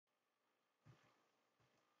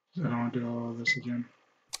I don't want to do all of this again.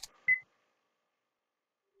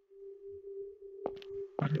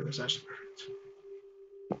 Okay, that's actually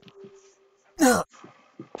Ugh.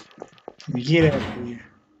 perfect. Let me get out of here.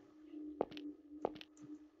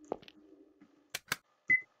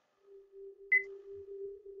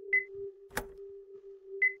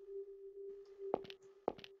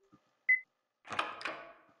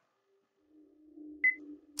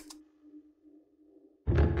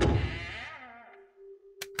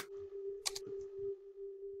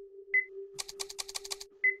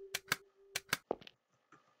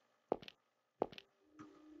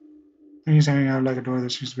 He's hanging out like a door. There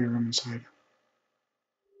seems to be a room inside.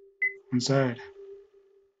 Inside.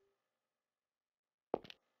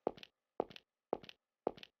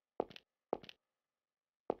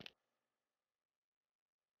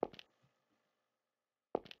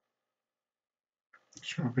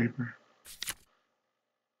 Straw paper.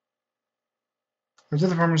 After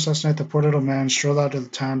the farmer's last night, the poor little man strolled out of the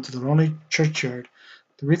town to the lonely churchyard.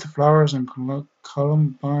 The wreath of flowers on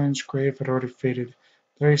Columbine's grave had already faded.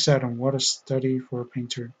 There he sat, and what a study for a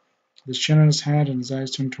painter! With his chin on his hand and his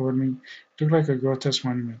eyes turned toward me, he looked like a grotesque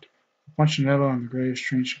monument. The punchinello and the grave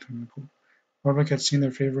strange and comical. Public had seen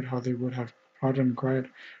their favorite, how they would have applauded and cried,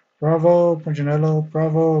 "Bravo, Punchinello!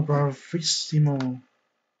 Bravo, bravissimo!"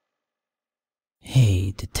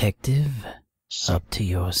 Hey, detective. So, Up to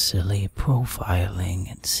your silly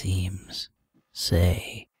profiling, it seems.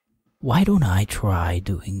 Say, why don't I try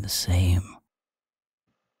doing the same?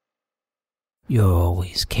 You're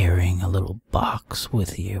always carrying a little box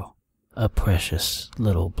with you. A precious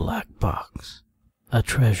little black box. A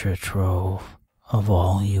treasure trove of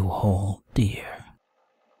all you hold dear.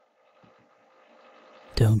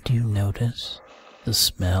 Don't you notice the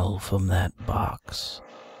smell from that box?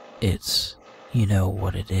 You know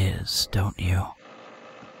what it is, don't you?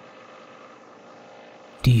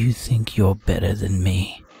 Do you think you're better than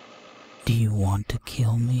me? Do you want to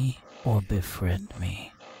kill me or befriend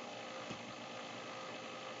me?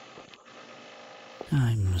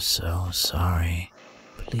 I'm so sorry.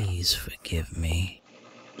 Please forgive me.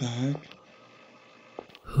 back.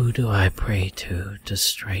 Who do I pray to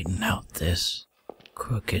straighten out this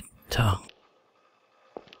crooked tongue?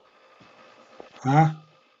 Huh?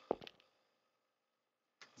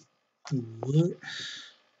 What?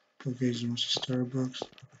 Location was Starbucks.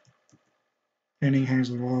 Painting hangs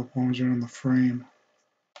on the wall, poems are on the frame.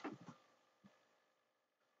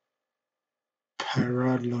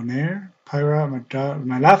 Pirate Lonaire? Pirate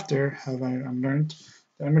my laughter, have I unlearned?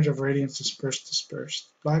 The image of radiance dispersed.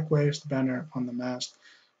 Black waves the banner upon the mast.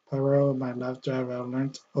 Pyro, my laughter have I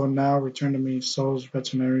learnt. Oh, now return to me, soul's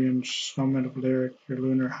veterinarian, snowman of lyric, your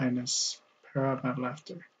lunar highness. Pirate, my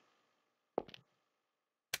laughter.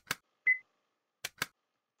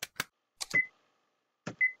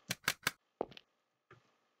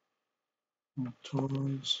 Oh,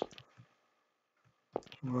 toys,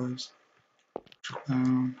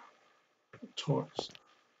 clown, toys.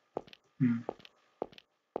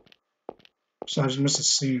 So I just missed a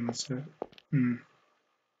scene, that's it.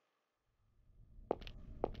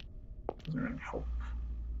 Doesn't really help.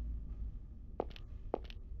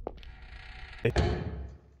 Hey,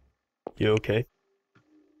 you okay?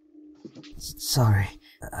 Sorry,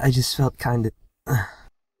 I just felt kinda...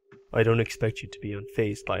 I don't expect you to be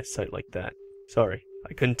unfazed by a sight like that. Sorry,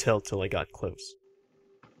 I couldn't tell till I got close.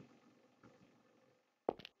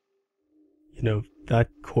 You know, that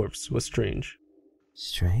corpse was strange.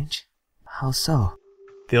 Strange? How so?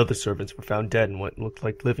 The other servants were found dead in what looked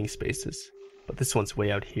like living spaces, but this one's way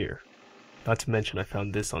out here. Not to mention I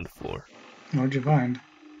found this on the floor. What'd you find?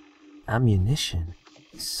 Ammunition?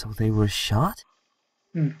 So they were shot?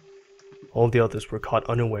 All the others were caught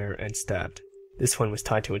unaware and stabbed. This one was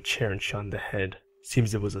tied to a chair and shot in the head.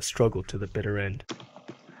 Seems it was a struggle to the bitter end.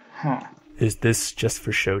 Huh. Is this just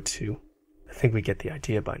for show too? I think we get the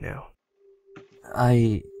idea by now.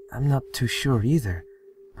 I'm not too sure either.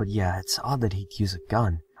 But yeah, it's odd that he'd use a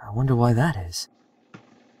gun. I wonder why that is.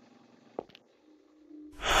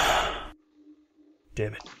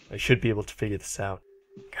 Damn it, I should be able to figure this out.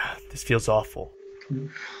 God, this feels awful.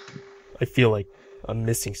 I feel like I'm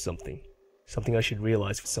missing something. Something I should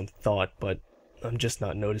realize with some thought, but I'm just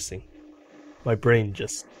not noticing. My brain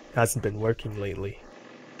just hasn't been working lately.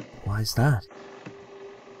 Why's that?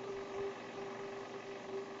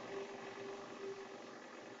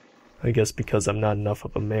 I guess because I'm not enough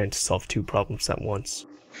of a man to solve two problems at once.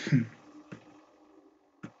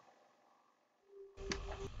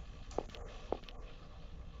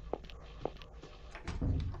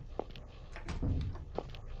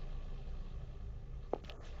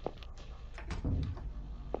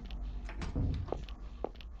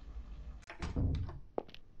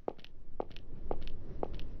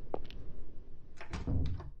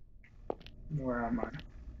 Where am I?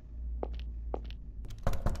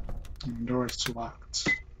 The door is locked.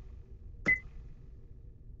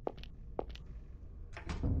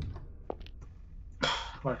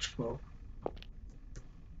 Watch globe.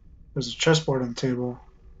 There's a chessboard on the table.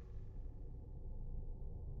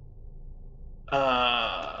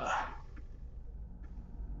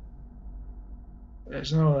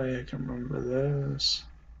 There's no way I can remember this.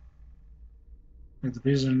 Like the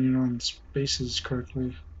reason you know in spaces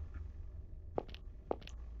correctly.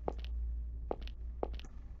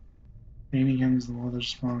 Painting hangs the wall, there's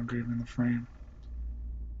a small engraving in the frame.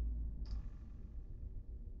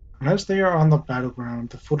 Unless they are on the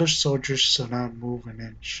battleground, the foolish soldiers shall not move an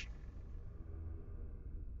inch.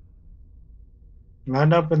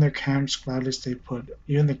 Lined up in their camps, gladly stay put.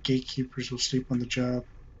 Even the gatekeepers will sleep on the job.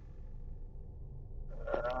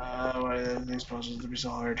 Why are these puzzles to be so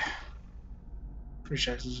hard? Pretty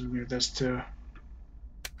sure this is gonna be this too.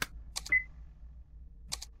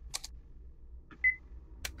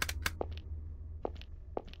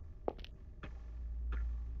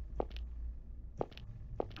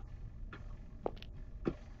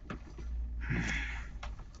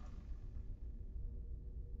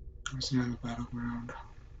 It's near the battleground.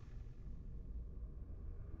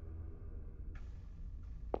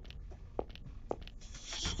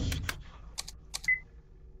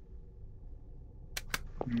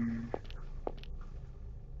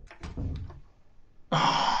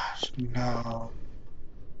 Oh, no.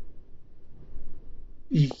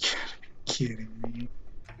 You gotta be kidding me.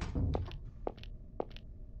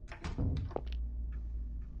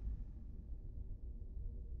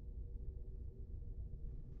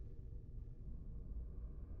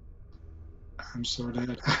 I'm so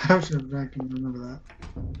dead. I'm not gonna remember that.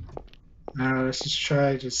 Now let's just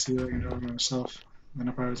try to see what I can do with myself. Then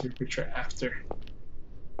I'll probably take a picture after.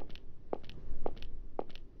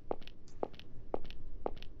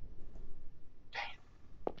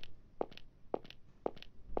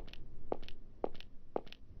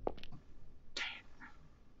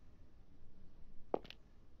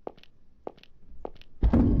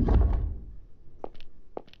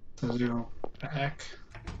 Does it go back?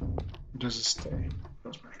 Or does it stay? It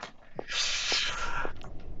goes back.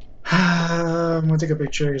 I'm gonna take a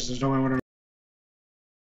picture because there's no way I'm gonna.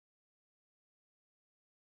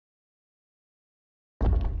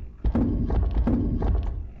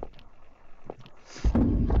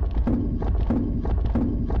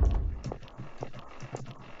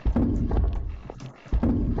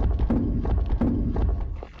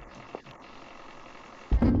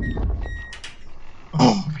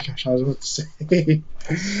 Oh my gosh, I was about to say.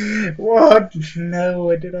 What?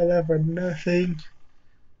 No, I did all that for nothing.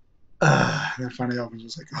 And then finally I was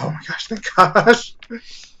just like, oh my gosh, thank gosh.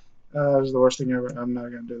 That was the worst thing ever. I'm not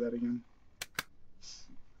gonna do that again.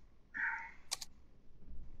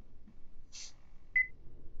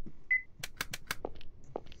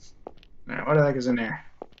 Alright, what the heck is in there?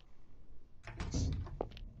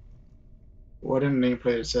 What in the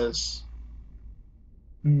nameplate it says?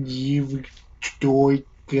 You joy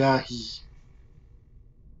guy.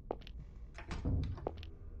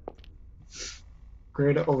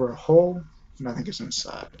 Grate over a hole. Nothing is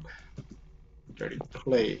inside. Dirty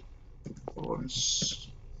plate. Balloons.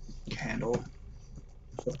 Candle.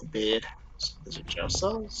 Filthy bed. These are jail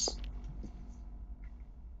cells.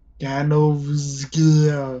 Candles.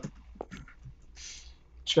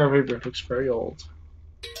 Scrap paper looks very old.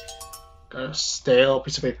 Got a stale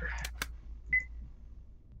piece of paper.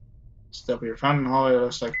 Stale paper found in the hallway.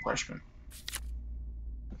 Looks like parchment.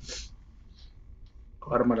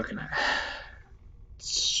 What am I looking at?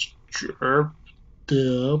 Striped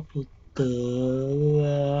up with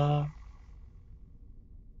the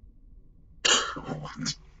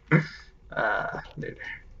later.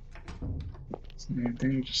 Same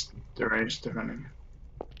thing, just erased depending.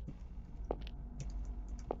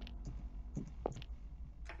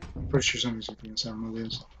 I'm pretty sure somebody's looking at some of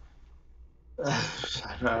these.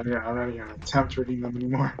 I'm not even gonna attempt reading them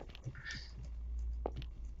anymore.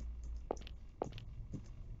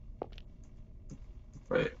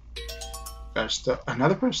 Wait. Gosh,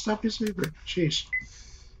 another person piece of paper? Jeez.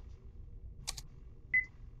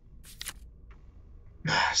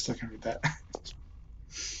 Still can't read that.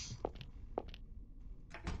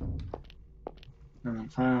 And then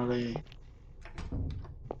finally,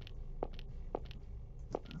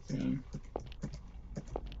 nothing.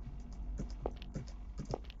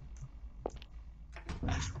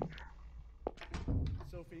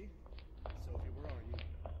 Sophie? Sophie, where are you?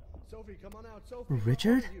 Sophie, come on out. Sophie,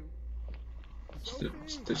 Richard? where are you? Sophie?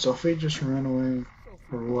 Did Sophie just run away?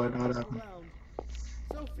 Sophie, Or what? come What happened? around.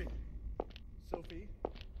 Sophie? Sophie?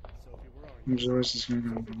 Sophie, where are His voice is going to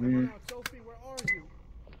Sophie, be come on weird. out. Sophie, where are you?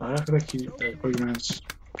 I feel like that Boogie Man's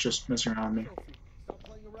just messing around me. Sophie, stop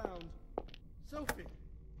playing around. Sophie.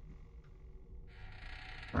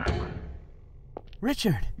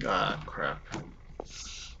 Richard! Ah, crap.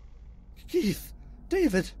 Keith.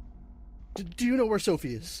 David. Do you know where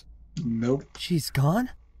Sophie is? Nope. She's gone?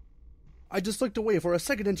 I just looked away for a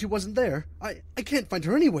second and she wasn't there. I can't find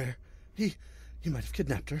her anywhere. He might have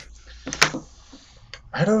kidnapped her.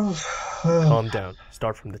 I don't. Calm down.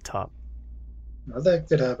 Start from the top. How the heck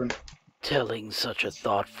did happen? Telling such a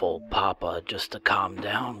thoughtful papa just to calm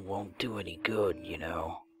down won't do any good, you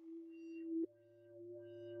know.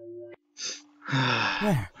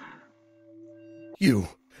 Where? You.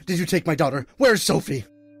 Did you take my daughter? Where's Sophie?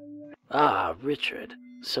 Ah, Richard.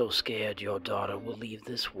 So scared your daughter will leave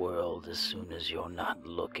this world as soon as you're not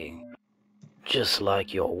looking. Just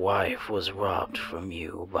like your wife was robbed from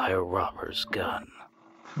you by a robber's gun.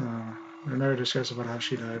 I never discussed about how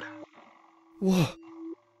she died. Whoa.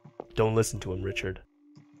 Don't listen to him, Richard.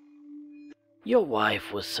 Your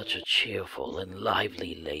wife was such a cheerful and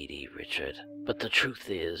lively lady, Richard. But the truth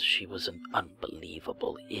is, she was an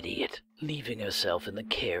unbelievable idiot, leaving herself in the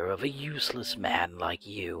care of a useless man like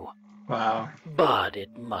you. Wow. But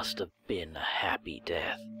it must have been a happy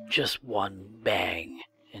death. Just one bang,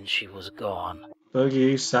 and she was gone.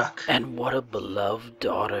 Boogie, you suck. And what a beloved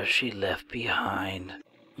daughter she left behind.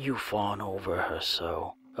 You fawn over her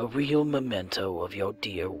so. A real memento of your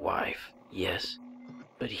dear wife, yes.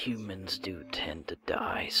 But humans do tend to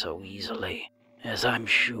die so easily, as I'm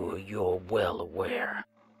sure you're well aware.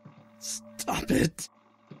 Stop it.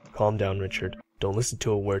 Calm down, Richard. Don't listen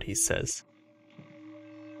to a word he says.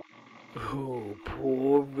 Oh,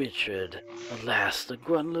 poor Richard. Alas, the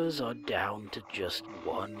Grundlers are down to just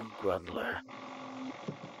one Grundler.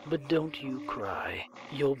 But don't you cry.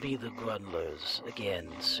 You'll be the Grundlers again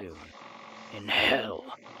soon. In hell.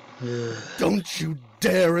 Don't you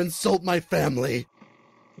dare insult my family.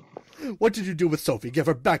 What did you do with Sophie? Give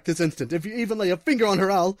her back this instant. If you even lay a finger on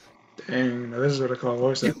her, I'll... Dang, now this is what I call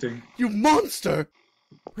voice acting. You monster!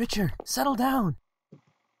 Richard, settle down!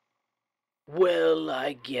 Well,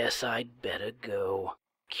 I guess I'd better go.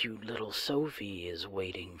 Cute little Sophie is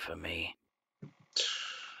waiting for me.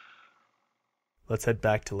 Let's head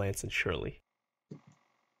back to Lance and Shirley.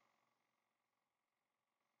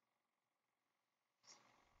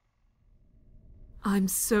 I'm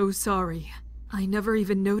so sorry. I never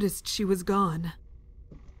even noticed she was gone.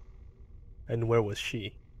 And where was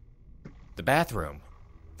she? The bathroom.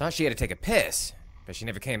 Thought she had to take a piss, but she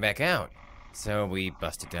never came back out. So we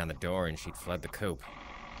busted down the door and she'd fled the coop.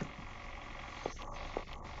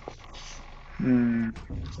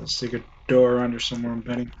 Let's take a door under somewhere, I'm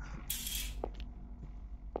betting.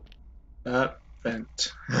 That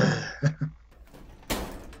vent.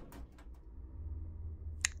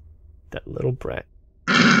 That little brat.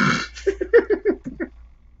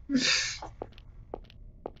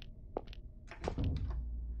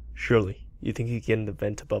 Shirley, you think you can get in the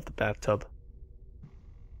vent above the bathtub?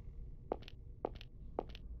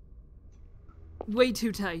 Way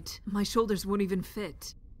too tight. My shoulders won't even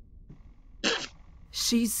fit.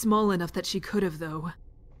 She's small enough that she could have, though.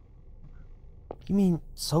 You mean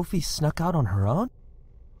Sophie snuck out on her own?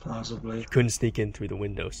 Possibly. Couldn't sneak in through the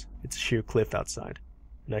windows. It's a sheer cliff outside.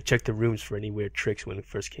 And I checked the rooms for any weird tricks when we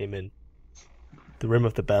first came in. The rim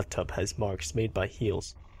of the bathtub has marks made by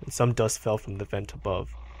heels, and some dust fell from the vent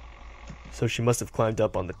above. So she must have climbed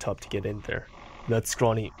up on the tub to get in there. That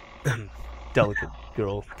scrawny, delicate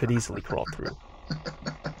girl could easily crawl through.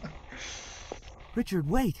 Richard,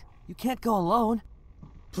 wait! You can't go alone!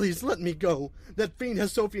 Please let me go. That fiend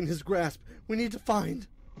has Sophie in his grasp. We need to find...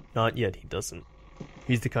 Not yet, he doesn't.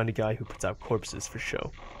 He's the kind of guy who puts out corpses for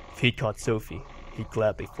show. If he'd caught Sophie, he'd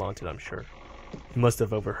gladly flaunt it, I'm sure. He must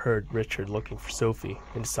have overheard Richard looking for Sophie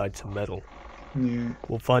and decided to meddle. Yeah.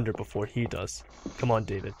 We'll find her before he does. Come on,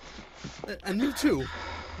 David. And me too.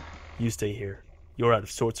 You stay here. You're out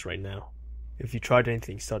of sorts right now. If you tried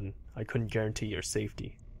anything sudden, I couldn't guarantee your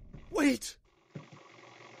safety. Wait!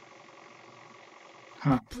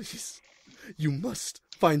 Huh. Please. You must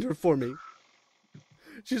find her for me.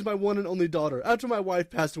 She's my one and only daughter. After my wife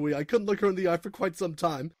passed away, I couldn't look her in the eye for quite some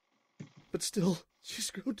time. But still,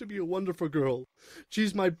 she's grown to be a wonderful girl.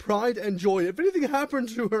 She's my pride and joy. If anything happened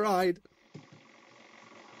to her, I'd...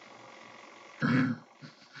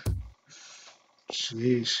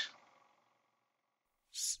 Jeez.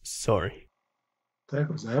 Sorry. What the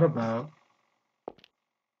heck was that about?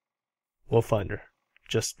 We'll find her.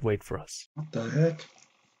 Just wait for us. What the heck?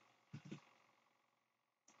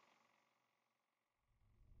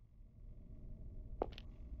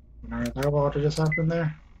 Alright, talk about what just happened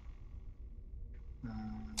there?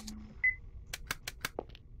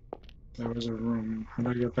 There was a room. How do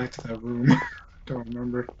I get back to that room? Don't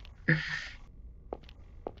remember.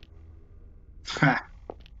 Ha!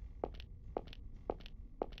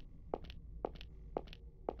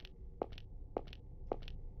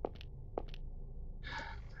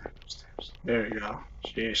 There we go.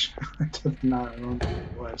 Jeez. I did not remember what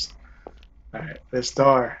it was. Alright, this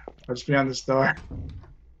door. What's behind this door?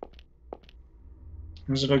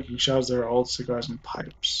 There's looking shelves. There are old cigars and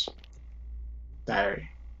pipes. Diary.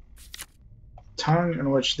 The tongue in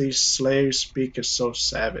which these slaves speak is so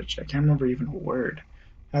savage. I can't remember even a word.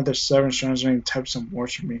 Had their servants translating types of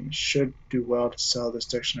words for me. Should do well to sell this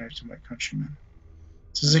dictionary to my countrymen.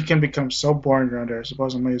 Since it can become so boring around here, I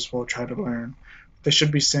suppose I might as well try to learn. If they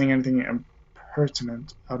should be saying anything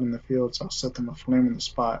impertinent out in the fields, I'll set them aflame on the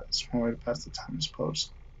spot. It's one way to pass the time, I suppose.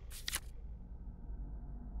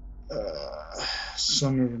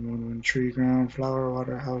 Sun, river, moon, wind, tree, ground, flower,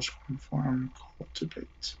 water, house, corn, farm,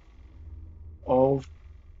 cultivate. Of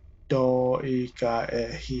do ika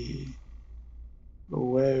ehi.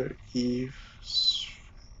 Where Eve.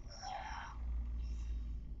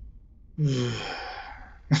 Can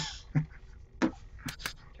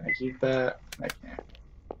I keep that? I can't.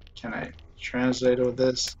 Can I translate with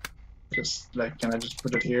this? Just like, can I just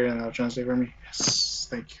put it here and it'll translate for me? Yes,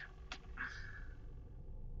 thank you.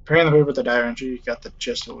 Preparing the paper with the diary entry, you got the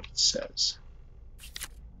gist of what it says.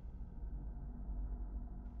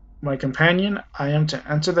 My companion, I am to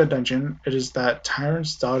enter the dungeon. It is that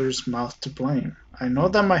tyrant's daughter's mouth to blame. I know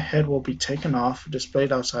that my head will be taken off,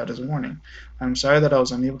 displayed outside as a warning. I am sorry that I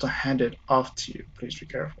was unable to hand it off to you. Please be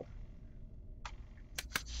careful.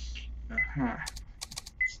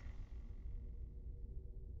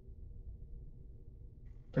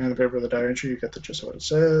 Bring the paper with the diary entry, you get the gist of what it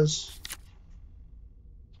says.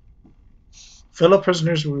 Fellow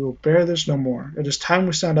prisoners, we will bear this no more. It is time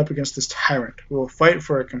we stand up against this tyrant. We will fight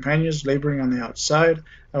for our companions laboring on the outside.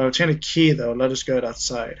 I will obtain a key, though. Let us go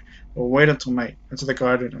outside. We will wait until night, enter the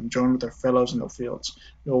garden, and join with our fellows in the fields.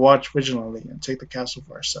 We will watch vigilantly and take the castle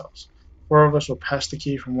for ourselves. 4 of us will pass the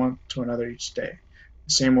key from one to another each day.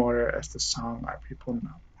 The same order as the song our people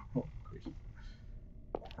know. Oh, great.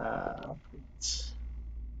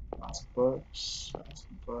 Lots of books, lots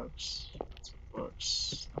of books, lots of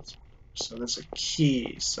books, lots of books. So there's a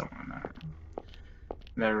key somewhere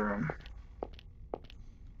in that room.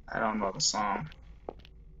 I don't know the song.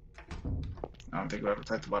 I don't think we ever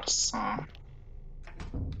talked about a song.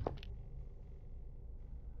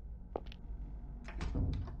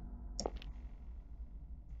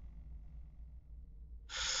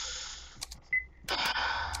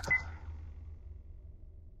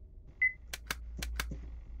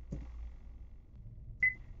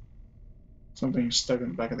 Something stuck in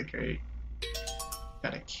the back of the gate.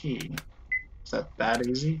 Got a key. Is that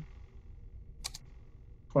easy?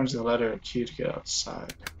 According to the letter, a key to get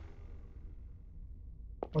outside.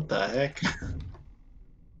 What the heck?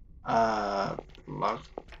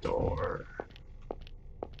 Locked door.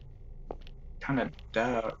 Kinda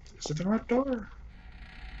doubt. Is it the right door?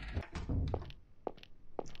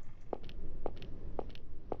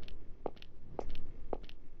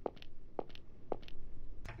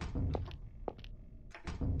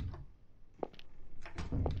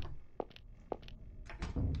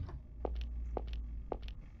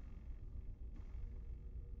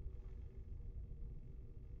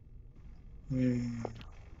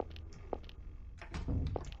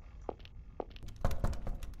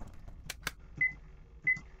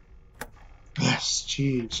 Yes,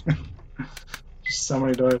 jeez. Just so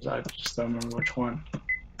many doors, I just don't remember which one.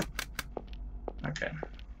 Okay.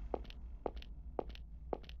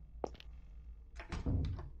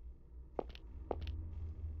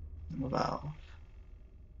 The valve.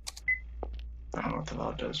 I don't know what the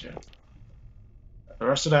valve does yet. The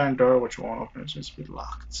rusted iron door, which won't open, seems to be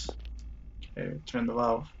locked. Okay, turn the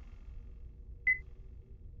valve.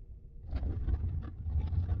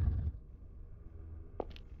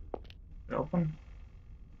 Open.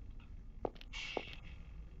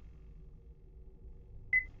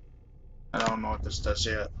 I don't know what this does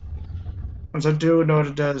yet. Once I do know what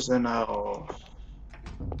it does, then I'll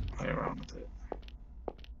play around with it.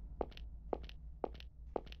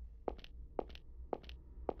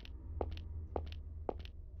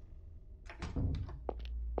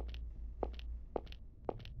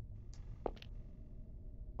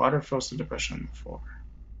 Water fills the depression on the floor.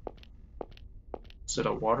 Is it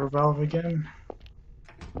a water valve again?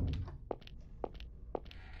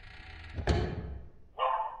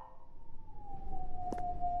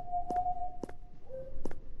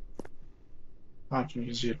 Oh, you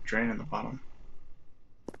can see a drain in the bottom.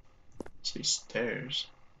 These stairs.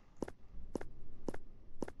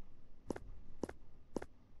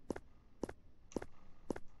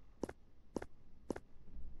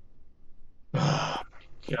 Oh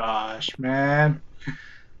my gosh, man.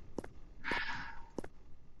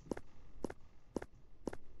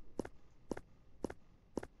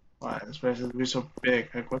 Why this place has to be so big?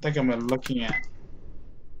 Like, what the heck am I looking at?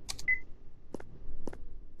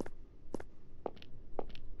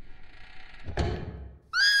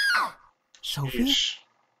 Sophie? Yeesh.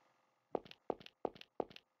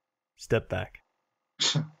 Step back.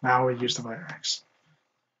 Now we use the fire axe.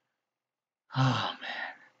 Oh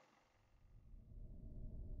man.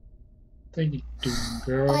 What are you doing,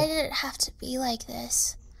 girl? Why did it have to be like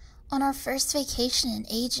this? On our first vacation in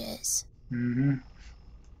ages. Mm-hmm.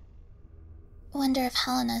 Wonder if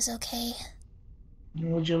Helena's okay.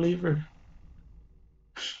 Would you leave her?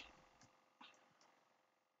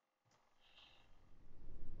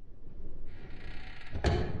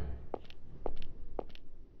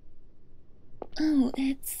 Oh,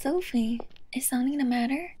 it's Sophie. Is something the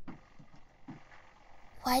matter?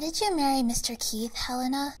 Why did you marry Mr. Keith,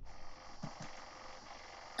 Helena?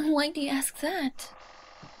 Why do you ask that?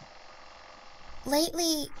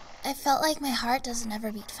 Lately, I felt like my heart doesn't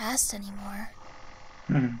ever beat fast anymore.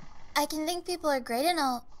 I can think people are great and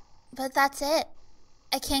all, but that's it.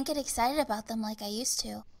 I can't get excited about them like I used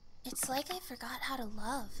to. It's like I forgot how to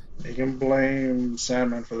love. You can blame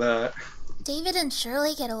Sandman for that. David and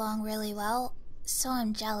Shirley get along really well, so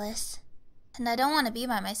I'm jealous. And I don't want to be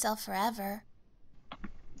by myself forever.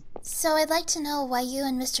 So I'd like to know why you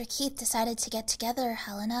and Mr. Keith decided to get together,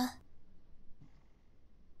 Helena.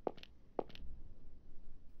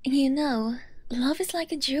 You know, love is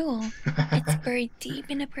like a jewel. It's buried deep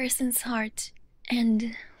in a person's heart.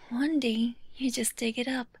 And one day, you just dig it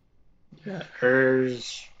up. Yeah,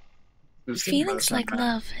 hers. Feelings like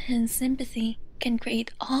love and sympathy can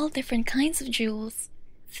create all different kinds of jewels.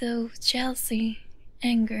 Though jealousy,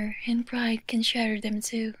 anger, and pride can shatter them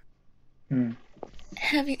too.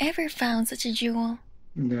 Have you ever found such a jewel?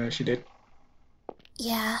 No, she did.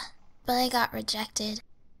 Yeah, but I got rejected.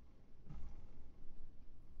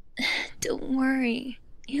 Don't worry,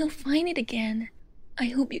 you'll find it again. I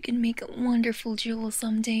hope you can make a wonderful jewel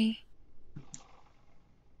someday.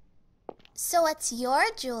 So what's your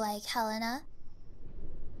jewel like, Helena?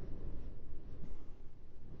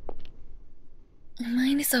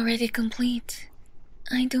 Mine is already complete.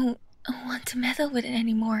 I don't want to meddle with it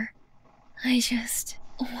anymore. I just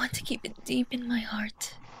want to keep it deep in my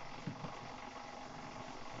heart.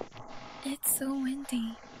 It's so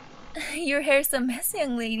windy. Your hair's a mess,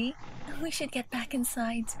 young lady. We should get back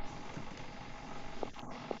inside.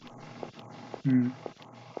 No.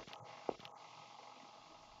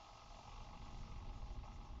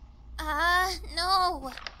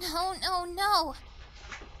 No.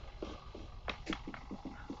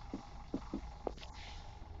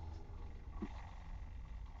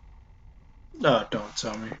 No, don't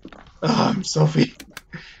tell me. I'm Sophie.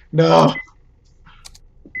 No.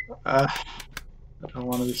 I don't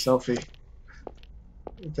want to be Sophie.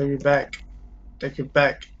 Take me back. Take it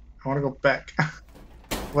back. I want to go back.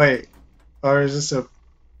 Wait. Or is this a...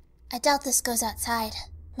 I doubt this goes outside.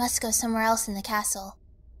 Must go somewhere else in the castle.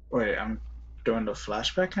 Wait, I'm doing the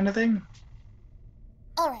flashback kind of thing?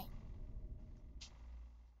 Alright.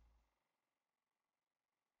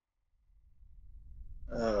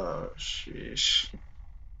 Oh, sheesh.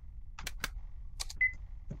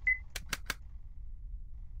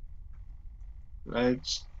 Light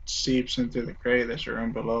seeps into the grate. There's a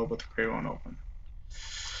room below, but the grate won't open.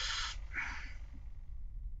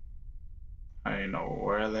 I know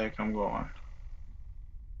where the heck I'm going.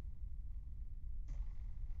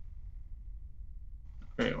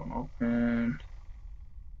 Grate won't open.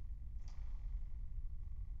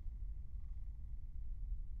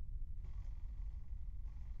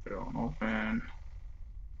 Grate won't open.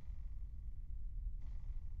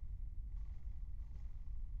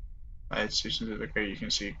 Light seeps into the grate. You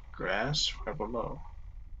can see grass right below.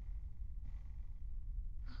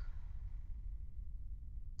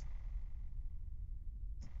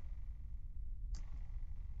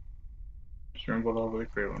 There's a room below, but the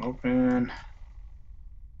grate won't open.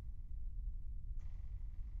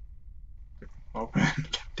 Open.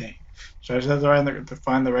 Dang. So I just have to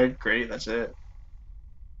find the right grate. That's it.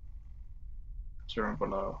 There's a room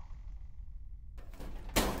below.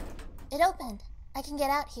 It opened. I can get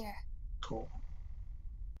out here. Cool.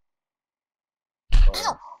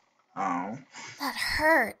 Ow! Oh. That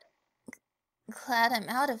hurt. Glad I'm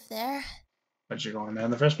out of there. Why'd you go in there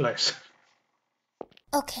in the first place?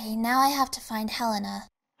 Okay, now I have to find Helena.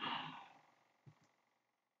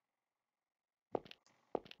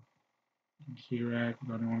 Key rack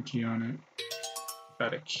with only one key on it.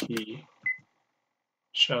 Got a key.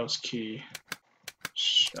 Shelves key.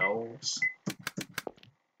 Shelves.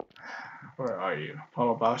 Where are you?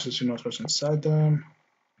 Pull boxes, who knows what's inside them?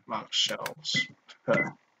 Lock shelves.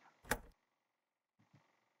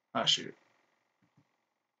 Ah, shoot.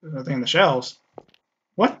 There's nothing in the shelves.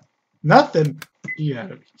 What? Nothing? You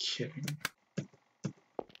gotta be kidding me.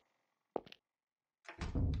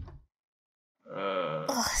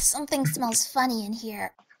 Ugh, something smells funny in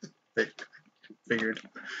here. Figured.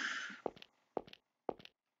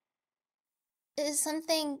 Is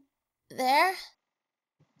something there?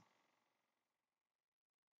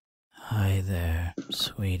 Hi there,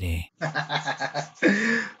 sweetie.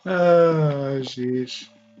 Oh, jeez.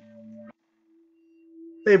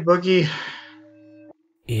 Hey, Boogie.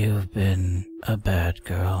 You've been a bad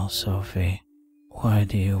girl, Sophie. Why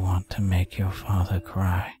do you want to make your father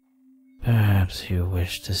cry? Perhaps you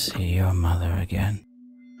wish to see your mother again.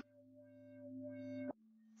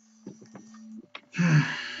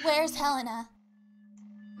 Where's Helena?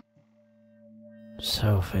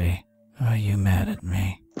 Sophie, are you mad at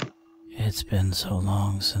me? It's been so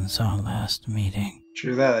long since our last meeting.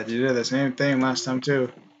 True that. You did the same thing last time,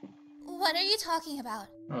 too. What are you talking about?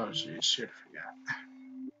 Oh, jeez. Should have forgot.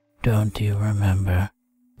 Don't you remember?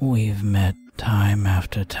 We've met time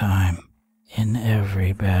after time in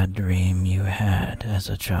every bad dream you had as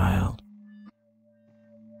a child.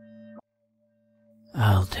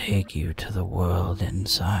 I'll take you to the world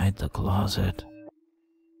inside the closet.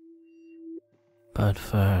 But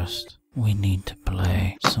first, we need to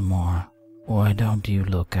play some more. Why don't you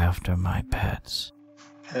look after my pets?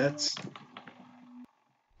 Pets?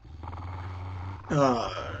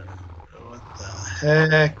 What the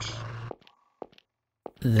heck?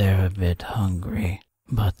 They're a bit hungry,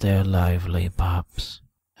 but they're lively pups.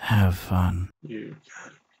 Have fun. You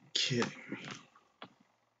gotta be kidding me.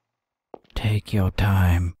 Take your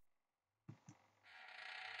time.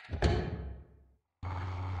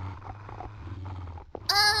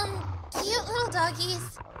 Cute little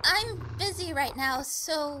doggies. I'm busy right now,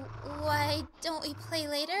 so why don't we play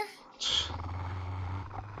later?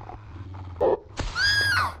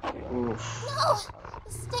 Oof. No!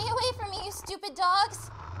 Stay away from me, you stupid dogs!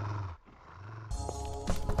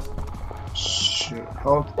 Shoot.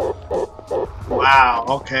 Hold. Wow.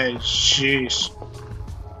 Okay. Jeez.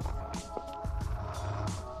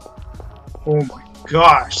 Oh my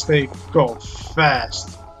gosh. They go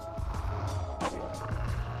fast.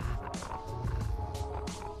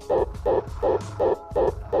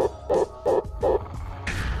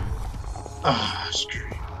 Ah, screw you.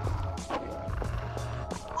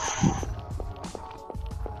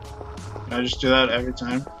 Can I just do that every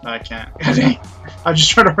time? No, I can't. I just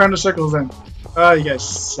try to run in circles then. Oh, you guys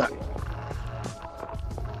suck.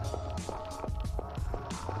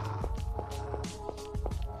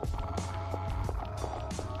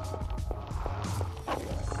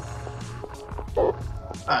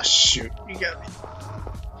 Ah, shoot. You got me.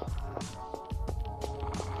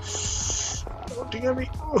 Oh, you got me.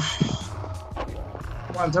 Oof.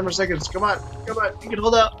 Come on, 10 more seconds. Come on. Come on. You can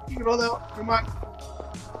hold out. You can hold out. Come on.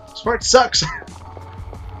 This part sucks.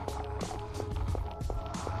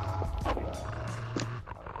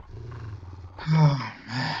 Oh,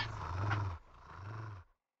 man.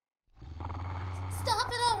 Stop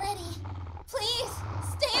it already! Please,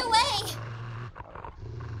 stay away!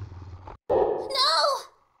 No!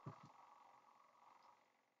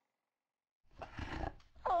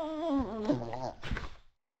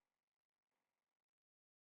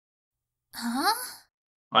 Huh?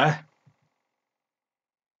 What?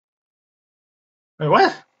 Wait,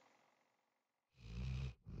 what?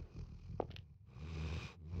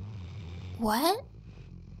 What?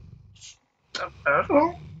 I don't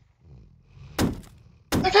know.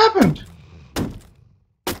 What happened?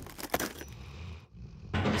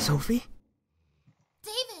 Sophie?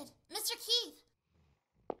 David! Mr. Keith!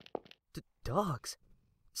 Dogs?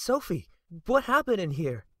 Sophie, what happened in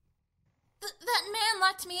here? That man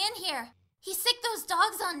locked me in here. He sicked those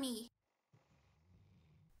dogs on me.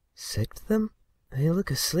 Sicked them? They look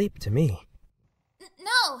asleep to me.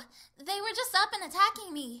 No! They were just up and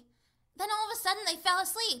attacking me. Then all of a sudden they fell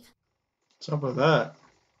asleep. What's up with that?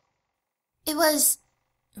 It was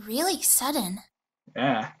really sudden.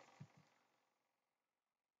 Yeah.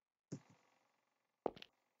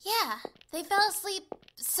 Yeah, they fell asleep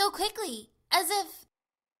so quickly, as if...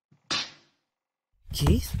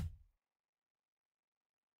 Keith?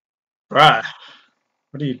 Bruh.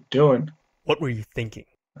 What are you doing? What were you thinking?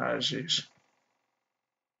 Ah, jeez.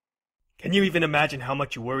 Can you even imagine how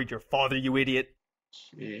much you worried your father, you idiot?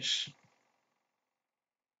 Jeez.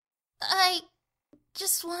 I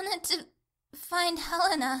just wanted to find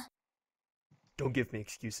Helena. Don't give me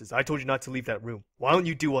excuses. I told you not to leave that room. Why don't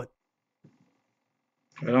you do what?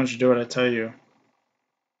 Why don't you do what I tell you?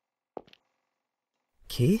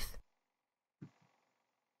 Keith?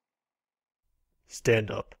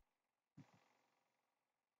 Stand up.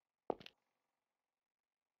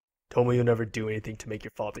 Tell me you'll never do anything to make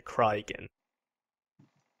your father cry again.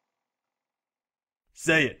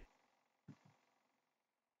 Say it!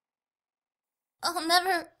 I'll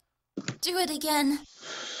never do it again.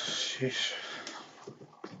 Sheesh.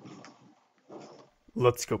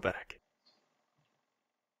 Let's go back.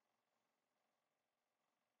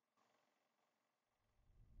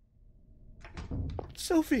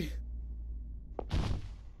 Sophie!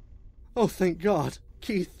 Oh, thank God.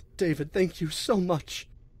 Keith, David, thank you so much.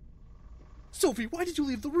 Sophie, why did you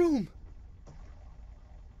leave the room?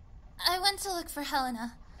 I went to look for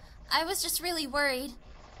Helena. I was just really worried.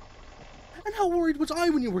 And how worried was I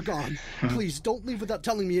when you were gone? Please, don't leave without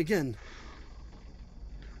telling me again.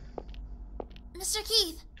 Mr.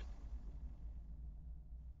 Keith!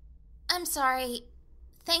 I'm sorry.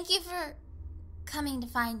 Thank you for coming to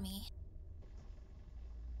find me.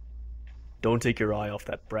 Don't take your eye off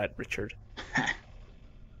that brat, Richard.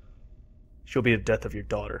 She'll be the death of your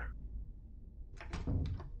daughter.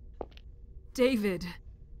 David.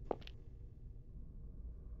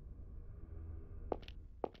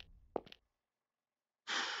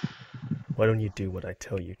 Why don't you do what I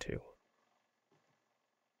tell you to?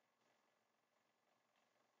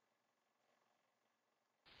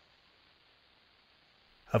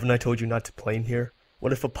 Haven't I told you not to play in here?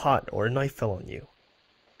 What if a pot or a knife fell on you?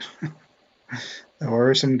 The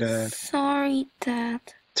worrisome dad. Sorry, Dad.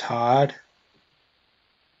 Todd.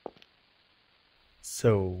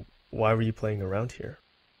 So, why were you playing around here?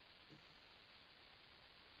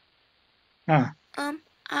 Huh.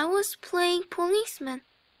 I was playing policeman,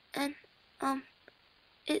 and,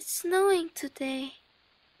 it's snowing today.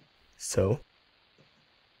 So?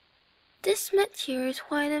 This mat here is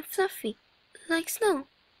white and fluffy, like snow.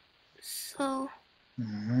 So...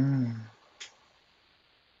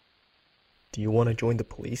 Do you want to join the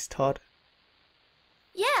police, Todd?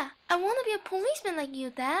 Yeah, I want to be a policeman like you,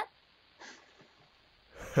 Dad.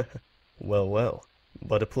 Well, well.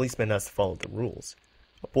 But a policeman has to follow the rules.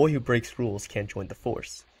 A boy who breaks rules can't join the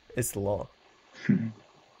force. It's the law.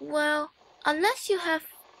 Well, unless you have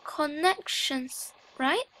connections,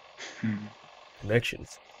 right?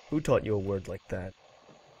 Connections? Who taught you a word like that?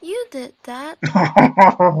 You did, Dad.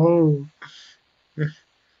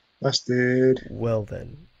 Busted. Well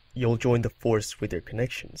then, you'll join the force with your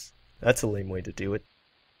connections. That's a lame way to do it.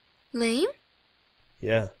 Lame?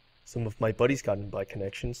 Yeah, some of my buddies got in by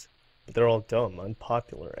connections, but they're all dumb,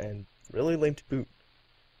 unpopular, and really lame to boot.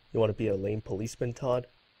 You want to be a lame policeman, Todd?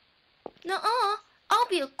 Nuh-uh, I'll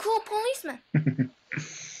be a cool policeman.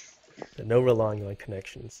 And no relying on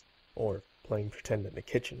connections, or playing pretend in the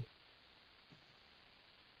kitchen.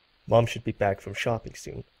 Mom should be back from shopping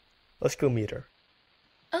soon. Let's go meet her.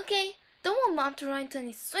 Okay, don't want Mom to run into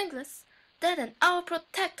any swindlers. Dad and I'll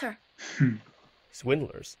protect her.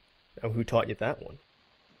 Swindlers? Now who taught you that one?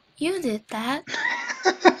 You did that.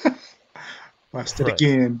 Busted Right.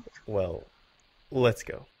 again. Well, let's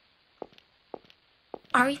go.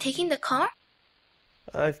 Are we taking the car?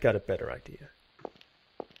 I've got a better idea.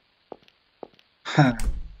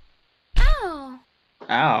 Ow!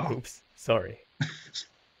 Ow. Oops, sorry.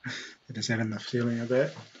 It is in the feeling a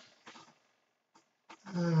bit.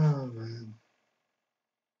 Oh man.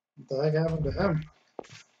 What the heck happened to him?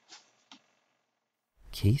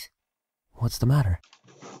 Keith? What's the matter?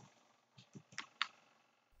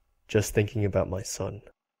 Just thinking about my son.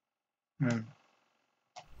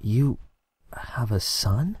 You have a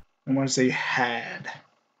son? I want to say had.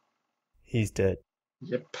 He's dead.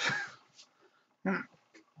 Yep.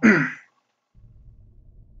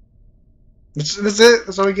 That's it?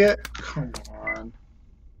 That's all we get? Come on.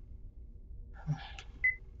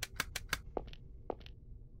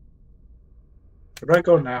 Where do I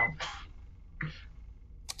go now?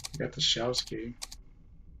 I got the shells key.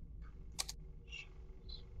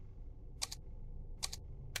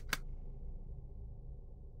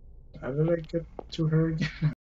 How did I get to her again?